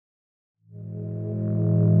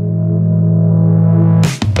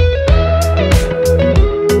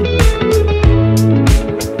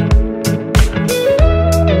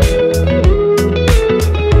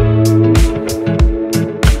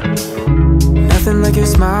nothing like your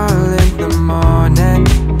smile in the morning,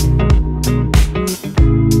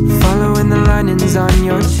 following the linings on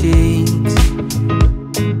your cheeks.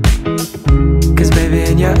 Cause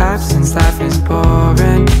baby, in your absence life is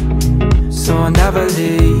boring, so I'll never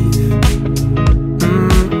leave.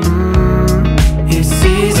 It's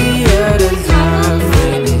easier to love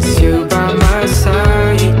when it's you by my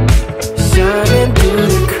side, shining through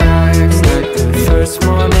the cracks like the first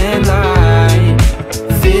morning light,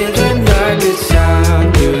 feeling like a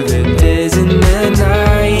child through the days and the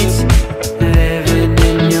nights, living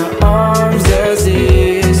in your arms as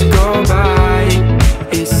years go by.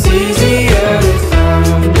 It's easier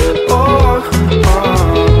to love.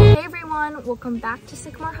 Hey everyone, welcome back to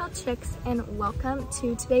Sycamore Hill Chicks and welcome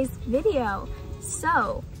to today's video.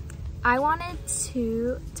 So, I wanted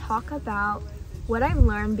to talk about what I've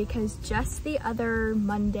learned because just the other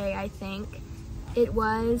Monday, I think, it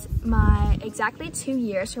was my exactly 2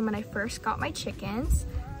 years from when I first got my chickens.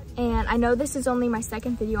 And I know this is only my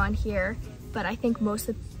second video on here, but I think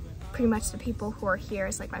pretty much the people who are here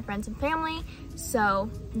is like my friends and family, so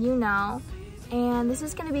you know. And this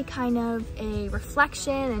is gonna be kind of a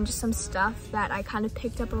reflection and just some stuff that I kind of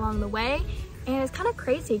picked up along the way. And it's kind of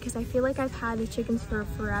crazy because I feel like I've had the chickens for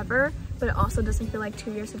forever, but it also doesn't feel like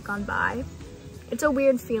 2 years have gone by. It's a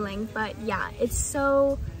weird feeling, but yeah, it's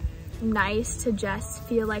so nice to just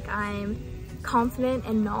feel like I'm confident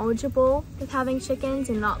and knowledgeable with having chickens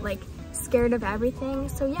and not like scared of everything.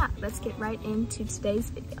 So yeah, let's get right into today's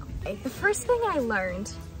video. The first thing I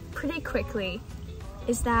learned pretty quickly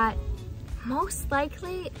is that most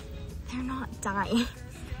likely they're not dying.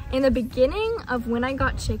 In the beginning of when I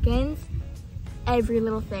got chickens, every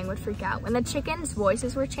little thing would freak out. When the chickens'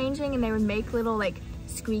 voices were changing and they would make little like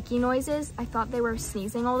squeaky noises, I thought they were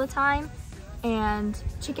sneezing all the time. And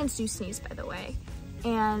chickens do sneeze, by the way.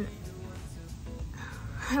 And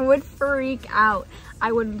I would freak out.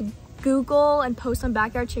 I would Google and post on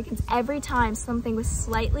backyard chickens every time something was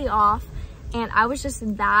slightly off. And I was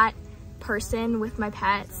just that person with my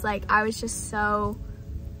pets. Like, I was just so...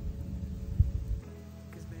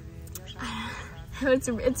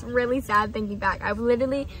 It's really sad thinking back. I would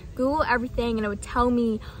literally Google everything and it would tell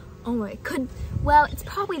me, oh, it's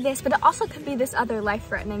probably this, but it also could be this other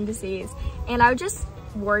life-threatening disease. And I would just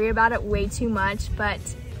worry about it way too much, but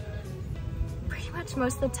pretty much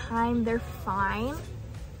most of the time they're fine.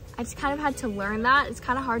 I just kind of had to learn that. It's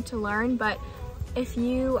kind of hard to learn, but if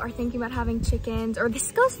you are thinking about having chickens, or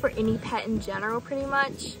this goes for any pet in general pretty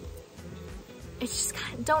much, it's just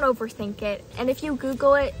kind of, don't overthink it. And if you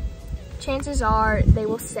Google it, chances are they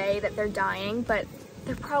will say that they're dying, but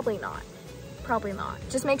they're probably not. Probably not.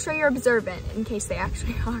 Just make sure you're observant in case they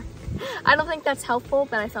actually are. I don't think that's helpful,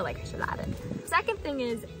 but I felt like I should add it. Second thing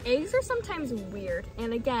is, eggs are sometimes weird.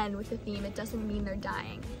 And again, with the theme, it doesn't mean they're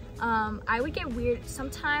dying. I would get weird.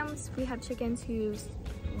 Sometimes we have chickens who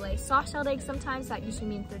lay soft-shelled eggs sometimes. That usually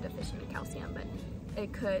means they're deficient in calcium, but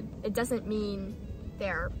it doesn't mean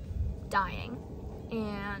they're dying.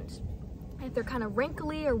 And if they're kind of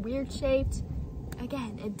wrinkly or weird shaped,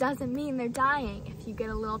 again, it doesn't mean they're dying. If you get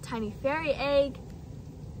a little tiny fairy egg,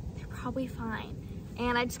 they're probably fine.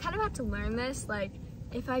 And I just kind of had to learn this. Like,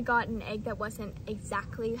 if I got an egg that wasn't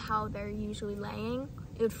exactly how they're usually laying,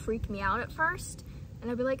 it would freak me out at first. And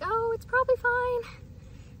I'd be like, oh, it's probably fine.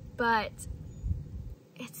 But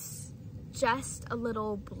it's just a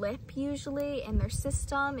little blip usually in their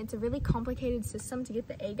system. It's a really complicated system to get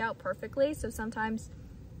the egg out perfectly. So sometimes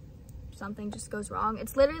something just goes wrong.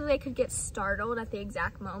 It's literally they could get startled at the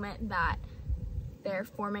exact moment that they're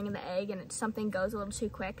forming the egg and something goes a little too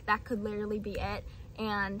quick. That could literally be it.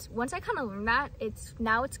 And once I kind of learned that,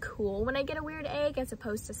 now it's cool when I get a weird egg as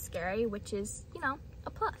opposed to scary, which is, you know, a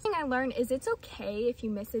plus. The thing I learned is it's okay if you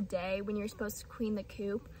miss a day when you're supposed to clean the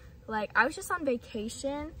coop. Like, I was just on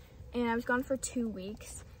vacation and I was gone for 2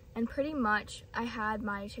 weeks, and pretty much I had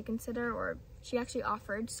my chicken sitter, or she actually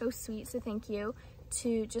offered, so sweet, so thank you,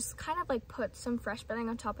 to just kind of like put some fresh bedding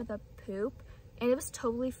on top of the poop, and it was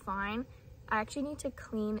totally fine. I actually need to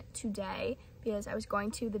clean today because I was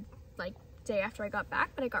going to the day after I got back,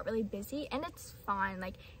 but I got really busy, and it's fine.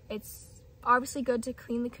 Like, it's obviously good to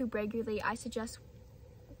clean the coop regularly. I suggest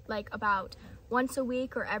like about once a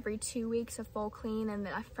week or every 2 weeks a full clean, and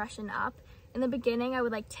then I freshen up. In the beginning, I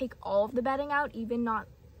would like take all of the bedding out, even not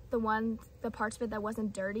the parts of it that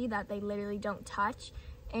wasn't dirty that they literally don't touch.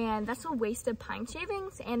 And that's a waste of pine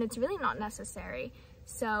shavings, and it's really not necessary.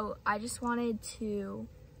 So I just wanted to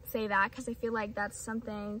say that because I feel like that's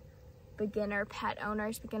something beginner pet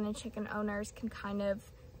owners, beginner chicken owners can kind of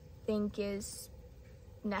think is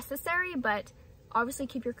necessary, but obviously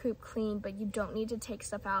keep your coop clean, but you don't need to take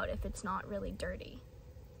stuff out if it's not really dirty.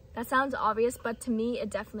 That sounds obvious, but to me, it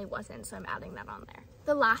definitely wasn't, so I'm adding that on there.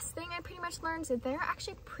 The last thing I pretty much learned is that they're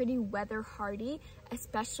actually pretty weather hardy,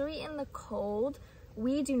 especially in the cold.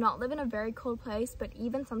 We do not live in a very cold place, but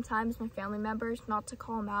even sometimes my family members, not to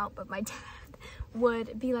call them out, but my dad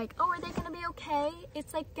would be like, oh, are they gonna be okay?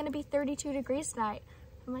 It's like gonna be 32 degrees tonight.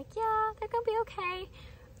 I'm like, yeah, they're gonna be okay.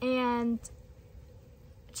 And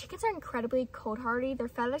chickens are incredibly cold hardy. Their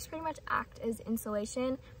feathers pretty much act as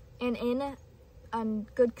insulation, and in a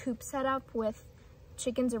good coop setup with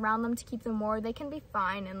chickens around them to keep them warm, they can be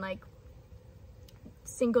fine in like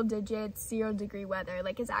single digits, 0 degree weather.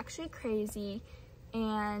 Like, it's actually crazy.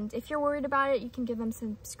 And if you're worried about it, you can give them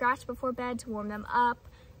some scratch before bed to warm them up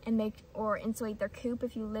and or insulate their coop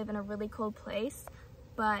if you live in a really cold place.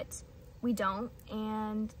 But we don't,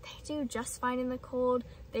 and they do just fine in the cold.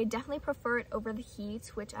 They definitely prefer it over the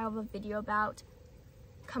heat, which I have a video about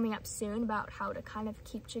coming up soon about how to kind of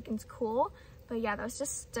keep chickens cool. But yeah, that was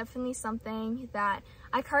just definitely something that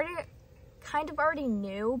I kind of already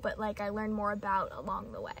knew, but like I learned more about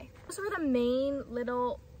along the way. Those were the main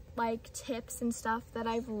little like tips and stuff that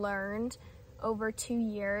I've learned over 2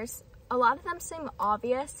 years. A lot of them seem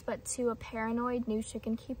obvious, but to a paranoid new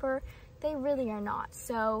chicken keeper, they really are not.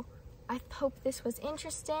 So I hope this was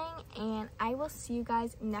interesting, and I will see you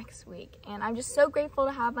guys next week. And I'm just so grateful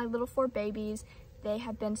to have my little 4 babies. They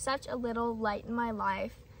have been such a little light in my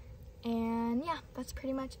life. And yeah, that's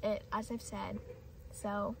pretty much it, as I've said.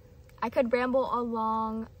 So I could ramble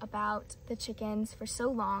along about the chickens for so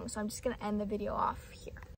long, so I'm just gonna end the video off here.